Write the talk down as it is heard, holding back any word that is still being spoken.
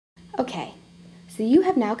Okay, so you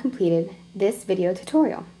have now completed this video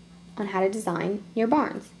tutorial on how to design your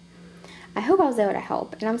barns. I hope I was able to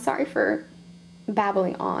help, and I'm sorry for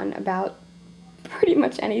babbling on about pretty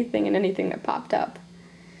much anything and anything that popped up.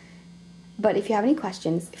 But if you have any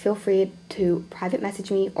questions, feel free to private message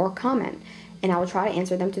me or comment, and I will try to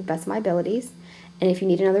answer them to the best of my abilities. And if you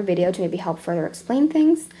need another video to maybe help further explain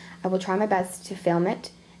things, I will try my best to film it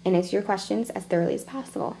and answer your questions as thoroughly as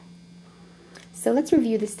possible. So let's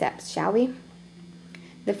review the steps, shall we?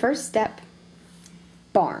 The first step,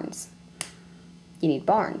 barns. You need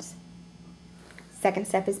barns. Second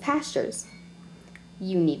step is pastures.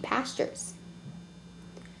 You need pastures.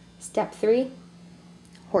 Step 3,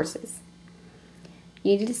 horses.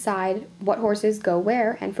 You need to decide what horses go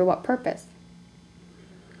where and for what purpose.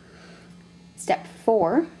 Step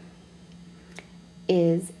 4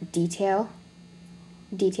 is detail.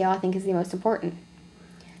 Detail, I think, is the most important.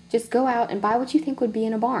 Just go out and buy what you think would be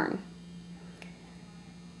in a barn.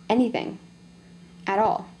 Anything at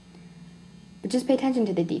all. But just pay attention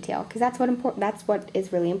to the detail, because that's what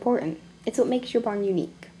is really important. It's what makes your barn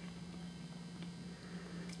unique.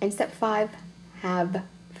 And step 5, have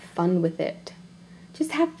fun with it.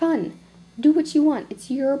 Just have fun. Do what you want.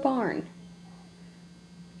 It's your barn.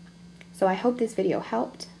 So I hope this video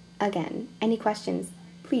helped. Again, any questions,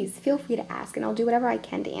 please feel free to ask, and I'll do whatever I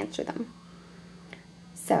can to answer them.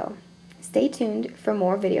 So, stay tuned for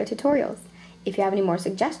more video tutorials. If you have any more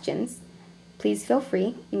suggestions, please feel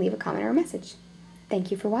free and leave a comment or a message.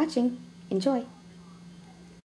 Thank you for watching. Enjoy.